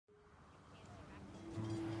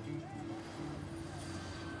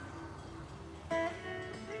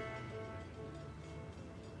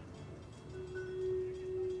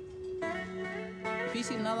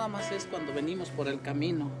difícil nada más es cuando venimos por el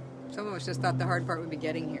camino. Some of us just thought the hard part would be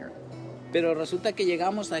getting here. Pero resulta que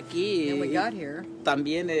llegamos aquí And we y got here.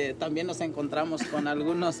 también nos encontramos con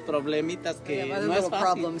algunos problemitas que We have other no es little fácil.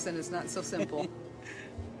 problems, and it's not so simple.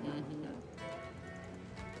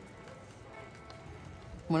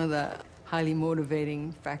 One of the highly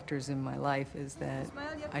motivating factors in my life is that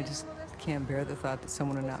I just can't bear the thought that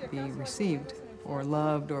someone will not be received or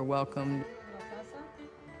loved or welcomed.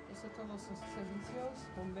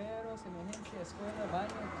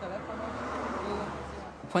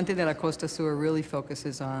 Puente de la Costa Sur really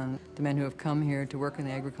focuses on the men who have come here to work in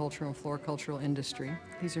the agricultural and floricultural industry.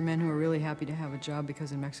 These are men who are really happy to have a job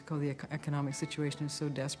because in Mexico the economic situation is so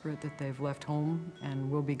desperate that they've left home and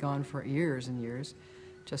will be gone for years and years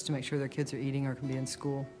just to make sure their kids are eating or can be in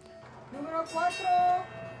school. Número 4.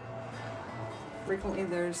 Frequently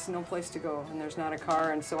there's no place to go and there's not a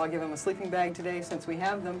car, and so I'll give him a sleeping bag today since we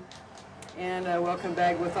have them, and a welcome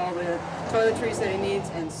bag with all the toiletries that he needs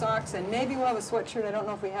and socks, and maybe we'll have a sweatshirt. I don't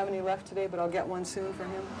know if we have any left today, but I'll get one soon for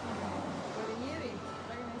him.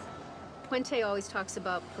 Puente always talks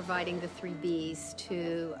about providing the 3 Bs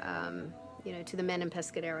to, to the men in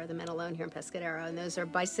Pescadero, the men alone here in Pescadero, and those are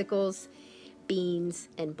bicycles, beans,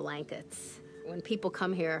 and blankets. When people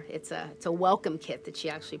come here, it's a welcome kit that she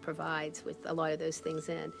actually provides with a lot of those things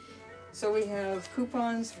in. So we have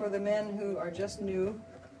coupons for the men who are just new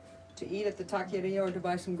to eat at the taqueria or to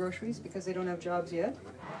buy some groceries because they don't have jobs yet.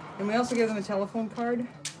 And we also give them a telephone card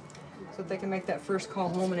so that they can make that first call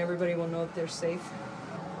home and everybody will know that they're safe.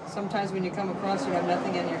 Sometimes when you come across, you have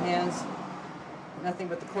nothing in your hands, nothing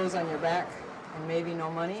but the clothes on your back, and maybe no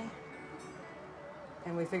money.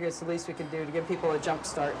 And we figure it's the least we could do to give people a jump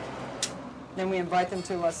start. Then we invite them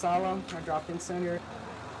to La Sala, our drop-in center.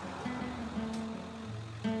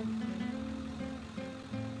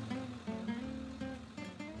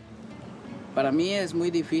 Para mí es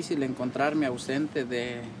muy difícil encontrarme ausente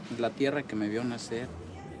de la tierra que me vio nacer.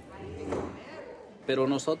 Pero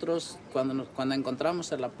nosotros, cuando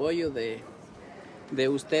encontramos el apoyo de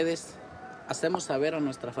ustedes, hacemos saber a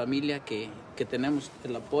nuestra familia que tenemos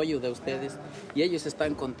el apoyo de ustedes y ellos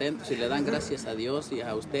están contentos y le dan gracias a Dios y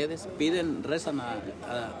a ustedes. Rezan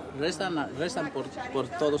por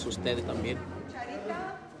todos ustedes también.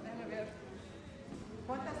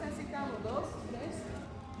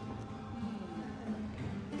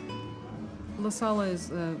 La Sala is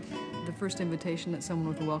the first invitation that someone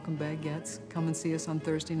with a welcome bag gets. Come and see us on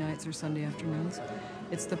Thursday nights or Sunday afternoons.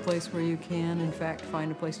 It's the place where you can, in fact,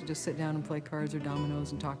 find a place to just sit down and play cards or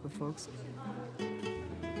dominoes and talk with folks.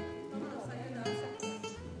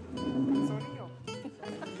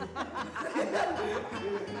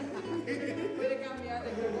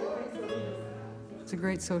 It's a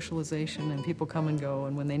great socialization, and people come and go,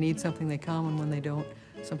 and when they need something, they come, and when they don't,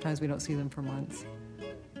 sometimes we don't see them for months.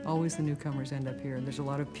 Always the newcomers end up here. There's a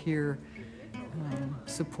lot of peer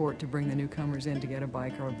support to bring the newcomers in to get a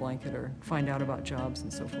bike or a blanket or find out about jobs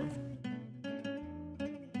and so forth.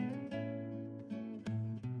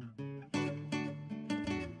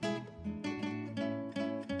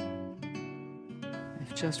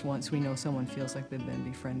 If just once we know someone feels like they've been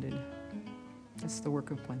befriended, it's the work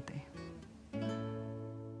of Puente.